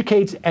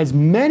educates as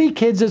many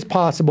kids as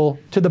possible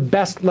to the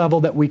best level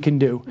that we can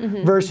do,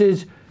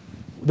 versus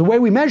the way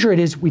we measure it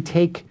is we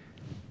take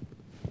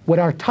what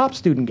our top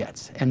student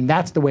gets, and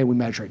that's the way we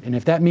measure it. And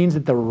if that means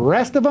that the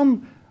rest of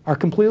them are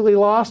completely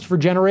lost for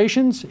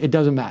generations, it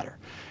doesn't matter.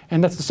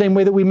 And that's the same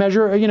way that we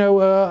measure, you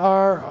know,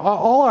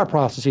 all our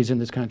processes in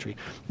this country.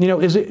 You know,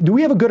 do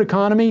we have a good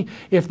economy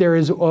if there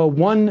is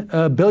one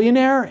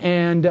billionaire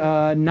and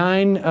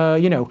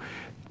 9, you know,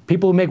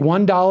 people who make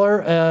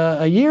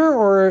 $1 a year,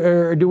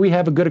 or do we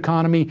have a good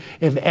economy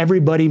if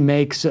everybody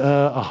makes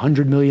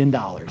 $100 million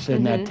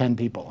and that 10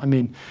 people? I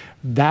mean,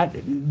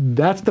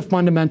 that's the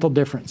fundamental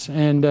difference.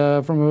 And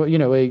from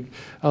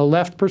a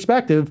left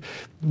perspective,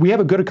 we have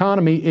a good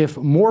economy if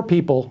more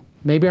people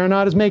maybe are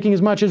not making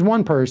as much as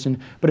one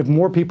person, but if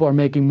more people are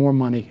making more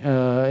money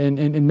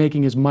and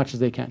making as much as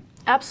they can.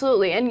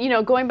 Absolutely.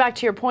 And, going back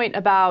to your point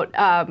about,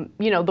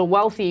 the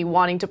wealthy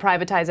wanting to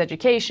privatize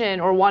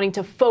education or wanting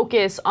to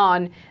focus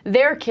on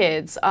their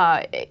kids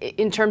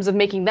in terms of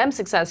making them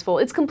successful,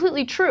 it's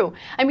completely true.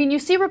 I mean, you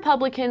see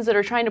Republicans that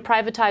are trying to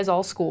privatize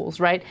all schools,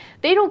 right?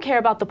 They don't care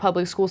about the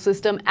public school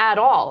system at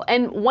all.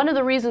 And one of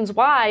the reasons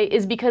why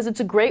is because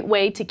it's a great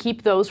way to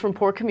keep those from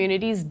poor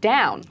communities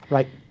down.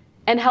 Right.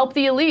 And help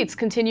the elites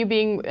continue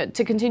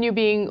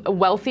being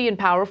wealthy and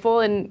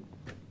powerful, and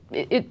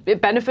it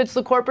benefits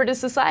the corporatist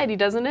society,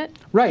 doesn't it?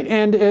 Right,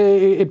 and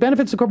it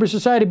benefits the corporate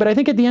society, but I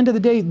think at the end of the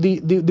day,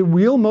 the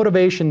real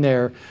motivation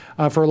there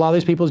for a lot of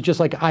these people is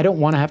just like, I don't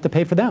want to have to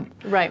pay for them.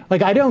 Right.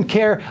 Like, I don't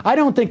care. I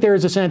don't think there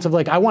is a sense of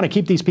like, I want to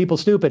keep these people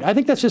stupid. I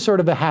think that's just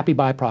sort of a happy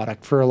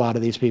byproduct for a lot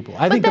of these people.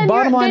 I think the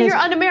bottom line is, you're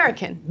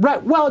un-American.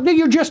 Right. Well,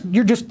 you're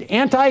just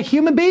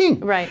anti-human being.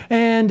 Right.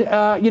 And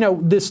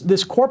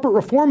this corporate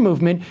reform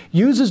movement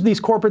uses these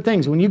corporate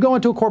things. When you go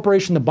into a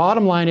corporation, the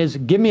bottom line is,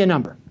 give me a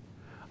number.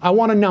 I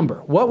want a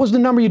number. What was the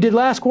number you did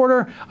last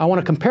quarter? I want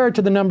to compare it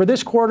to the number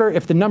this quarter.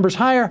 If the number's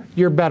higher,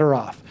 you're better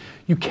off.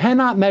 You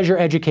cannot measure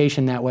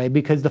education that way,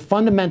 because the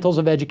fundamentals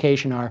of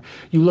education are,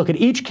 you look at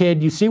each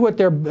kid, you see what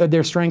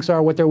their strengths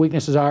are, what their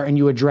weaknesses are, and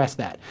you address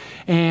that.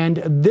 And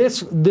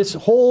this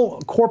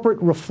whole corporate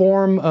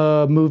reform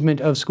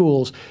movement of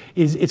schools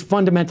is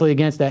fundamentally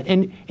against that.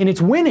 And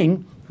it's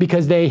winning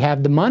because they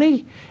have the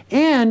money,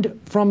 and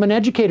from an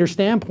educator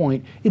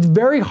standpoint, it's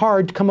very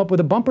hard to come up with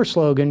a bumper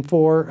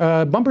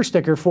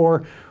sticker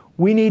for,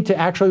 we need to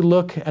actually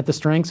look at the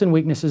strengths and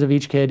weaknesses of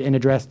each kid and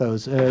address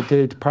those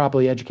to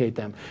properly educate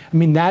them. I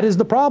mean, that is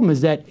the problem,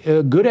 is that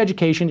good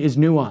education is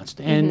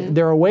nuanced, and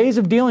there are ways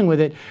of dealing with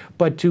it,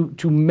 but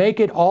to make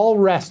it all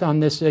rest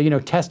on this,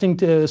 testing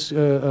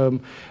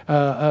to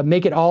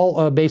make it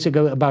all basic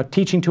about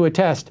teaching to a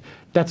test,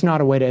 that's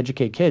not a way to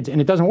educate kids, and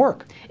it doesn't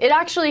work. It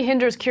actually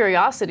hinders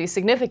curiosity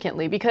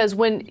significantly, because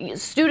when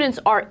students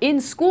are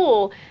in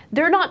school,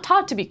 they're not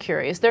taught to be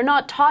curious. They're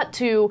not taught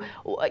to,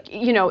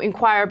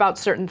 inquire about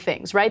certain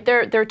things, right?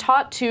 They're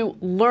taught to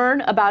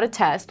learn about a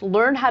test,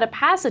 learn how to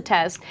pass a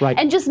test, right,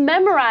 and just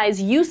memorize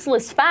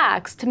useless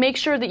facts to make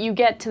sure that you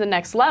get to the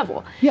next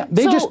level. Yeah,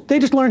 they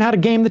just learn how to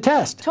game the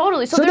test.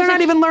 Totally. So they're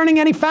not even learning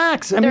any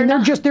facts. I mean,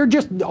 they're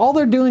just all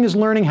they're doing is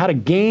learning how to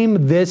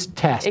game this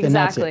test. Exactly. And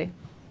that's it.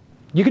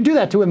 You could do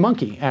that to a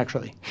monkey,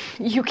 actually.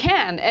 You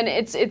can, and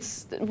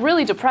it's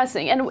really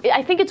depressing. And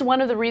I think it's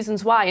one of the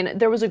reasons why, and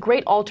there was a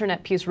great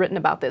alternate piece written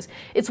about this,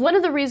 it's one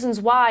of the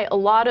reasons why a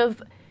lot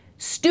of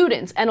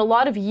students and a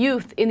lot of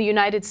youth in the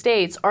United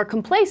States are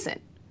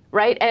complacent,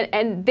 right?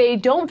 And they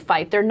don't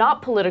fight. They're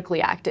not politically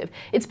active.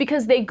 It's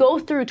because they go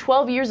through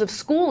 12 years of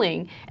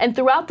schooling, and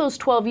throughout those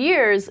 12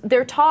 years,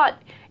 they're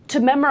taught to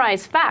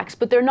memorize facts,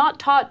 but they're not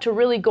taught to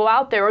really go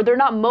out there, or they're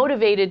not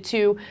motivated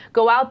to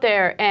go out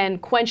there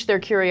and quench their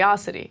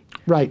curiosity.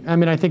 Right. I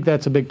mean, I think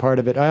that's a big part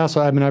of it. I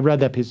read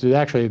that piece. It's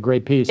actually a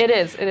great piece. It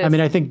is. I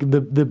mean, I think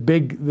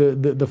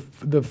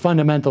the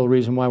fundamental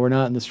reason why we're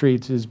not in the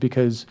streets is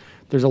because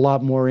there's a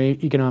lot more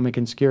economic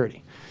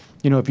insecurity.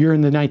 If you're in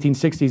the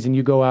 1960s and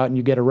you go out and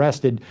you get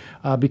arrested,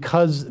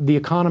 because the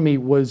economy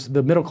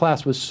the middle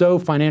class was so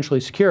financially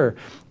secure,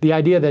 the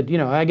idea that,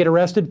 I get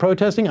arrested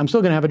protesting, I'm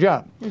still going to have a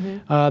job.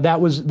 That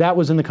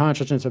was in the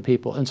consciousness of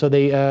people. And so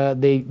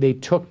they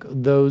took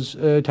those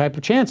type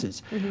of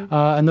chances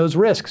and those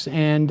risks.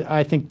 And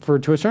I think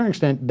to a certain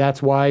extent,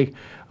 that's why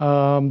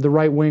the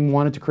right wing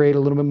wanted to create a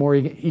little bit more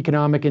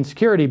economic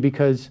insecurity,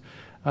 because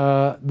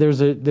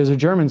there's a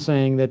German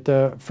saying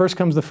that first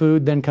comes the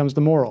food, then comes the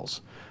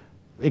morals.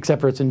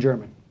 Except for it's in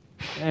German.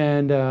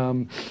 And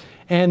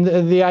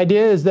the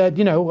idea is that,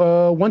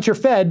 once you're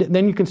fed,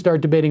 then you can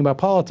start debating about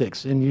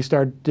politics, and you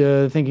start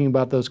thinking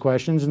about those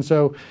questions. And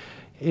so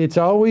it's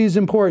always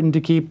important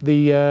to keep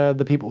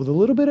the people with a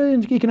little bit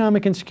of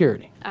economic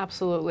insecurity.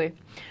 Absolutely.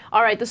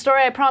 All right, the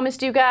story I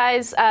promised you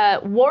guys,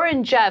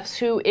 Warren Jeffs,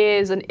 who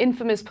is an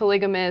infamous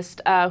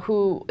polygamist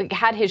who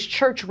had his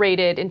church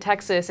raided in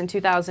Texas in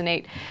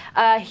 2008,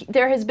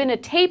 there has been a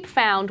tape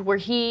found where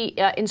he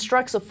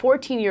instructs a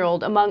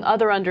 14-year-old, among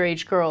other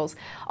underage girls,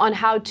 on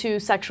how to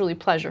sexually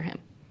pleasure him.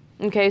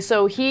 Okay,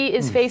 so he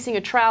is facing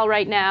a trial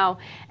right now,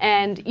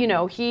 and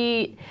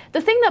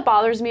the thing that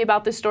bothers me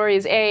about this story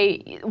is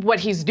what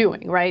he's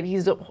doing, right?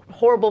 He's a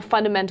horrible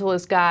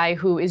fundamentalist guy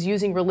who is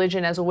using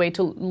religion as a way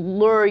to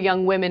lure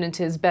young women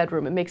into his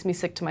bedroom. It makes me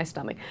sick to my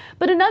stomach.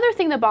 But another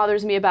thing that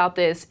bothers me about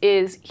this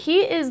is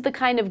he is the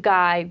kind of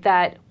guy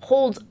that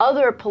holds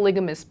other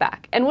polygamists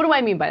back. And what do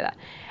I mean by that?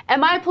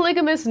 Am I a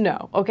polygamist?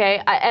 No,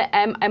 okay?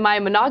 Am I a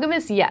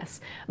monogamist?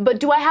 Yes. But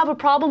do I have a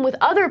problem with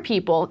other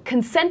people,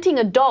 consenting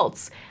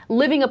adults,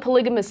 living a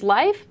polygamous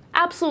life?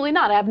 Absolutely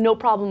not. I have no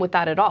problem with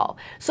that at all.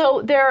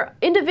 So there are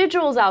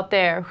individuals out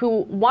there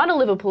who want to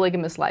live a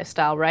polygamous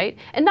lifestyle, right?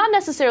 And not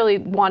necessarily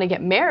want to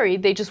get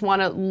married. They just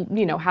want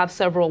to, have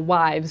several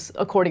wives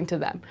according to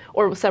them,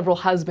 or several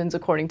husbands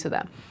according to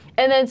them.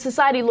 And then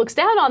society looks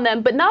down on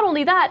them, but not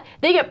only that,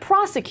 they get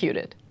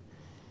prosecuted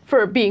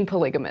for being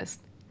polygamous.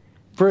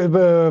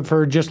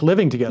 For just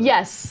living together.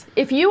 Yes,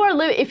 even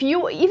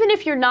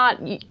if you're not,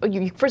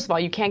 first of all,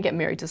 you can't get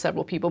married to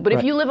several people. But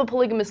if you live a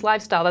polygamous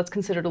lifestyle, that's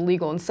considered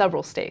illegal in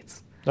several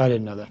states. I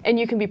didn't know that. And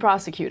you can be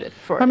prosecuted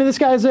for it. I mean, this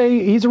guy's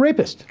he's a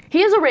rapist.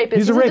 He is a rapist.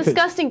 He's a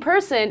disgusting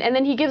person, and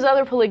then he gives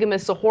other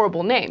polygamists a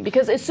horrible name.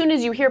 Because as soon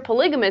as you hear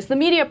polygamist, the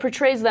media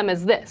portrays them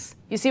as this.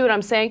 You see what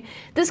I'm saying?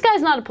 This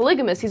guy's not a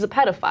polygamist, he's a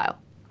pedophile.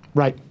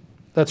 Right.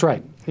 That's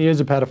right. He is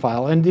a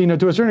pedophile, and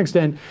to a certain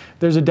extent,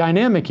 there's a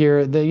dynamic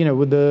here that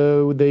with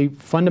the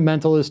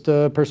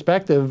fundamentalist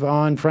perspective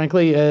on,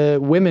 frankly,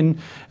 women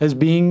as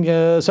being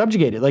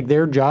subjugated. Like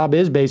their job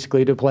is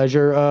basically to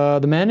pleasure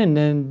the men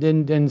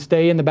and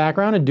stay in the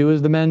background and do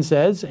as the men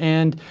says.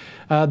 And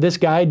this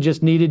guy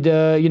just needed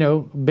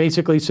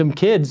basically some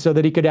kids so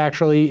that he could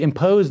actually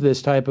impose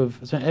this type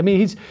of. I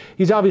mean,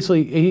 he's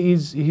obviously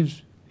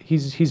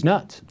He's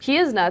nuts. He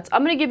is nuts.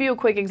 I'm going to give you a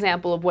quick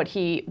example of what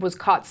he was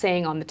caught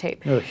saying on the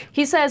tape. Ugh.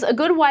 He says, a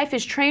good wife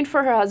is trained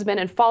for her husband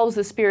and follows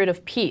the spirit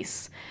of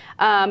peace.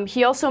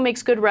 He also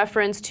makes good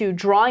reference to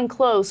drawing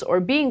close or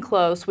being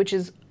close, which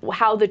is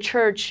how the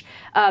church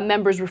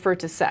members refer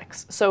to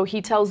sex. So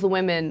he tells the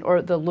women,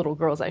 or the little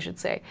girls I should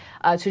say,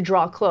 to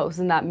draw close,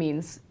 and that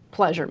means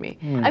pleasure me.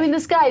 I mean,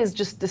 this guy is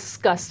just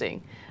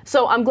disgusting.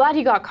 So I'm glad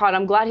he got caught.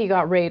 I'm glad he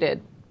got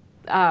raided.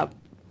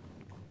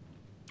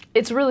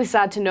 It's really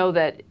sad to know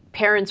that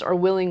parents are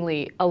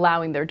willingly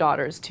allowing their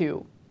daughters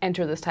to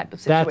enter this type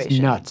of situation. That's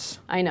nuts.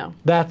 I know.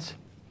 That's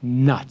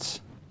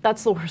nuts.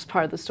 That's the worst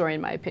part of the story, in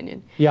my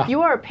opinion. Yeah.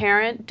 You are a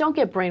parent. Don't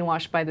get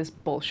brainwashed by this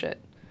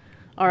bullshit.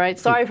 All right?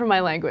 Sorry for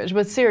my language,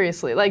 but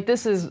seriously,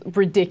 this is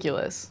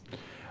ridiculous.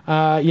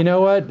 You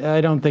know what?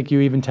 I don't think you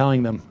even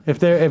telling them.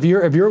 If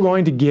you're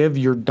going to give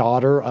your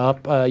daughter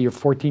up, your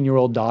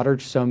 14-year-old daughter,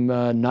 to some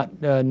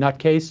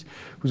nutcase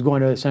who's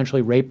going to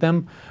essentially rape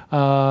them,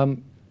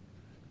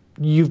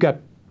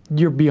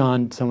 you're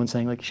beyond someone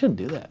saying, you shouldn't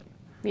do that.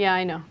 Yeah,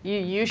 I know.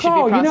 You should be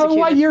prosecuted. You know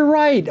what? You're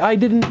right. I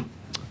didn't.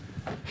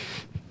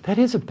 That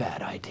is a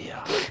bad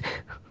idea.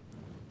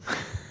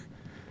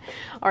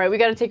 All right, we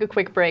got to take a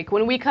quick break.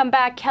 When we come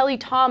back, Kelly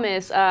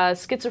Thomas, a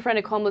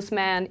schizophrenic homeless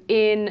man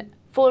in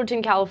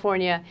Fullerton,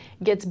 California,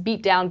 gets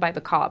beat down by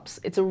the cops.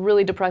 It's a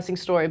really depressing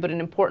story, but an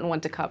important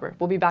one to cover.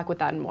 We'll be back with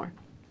that and more.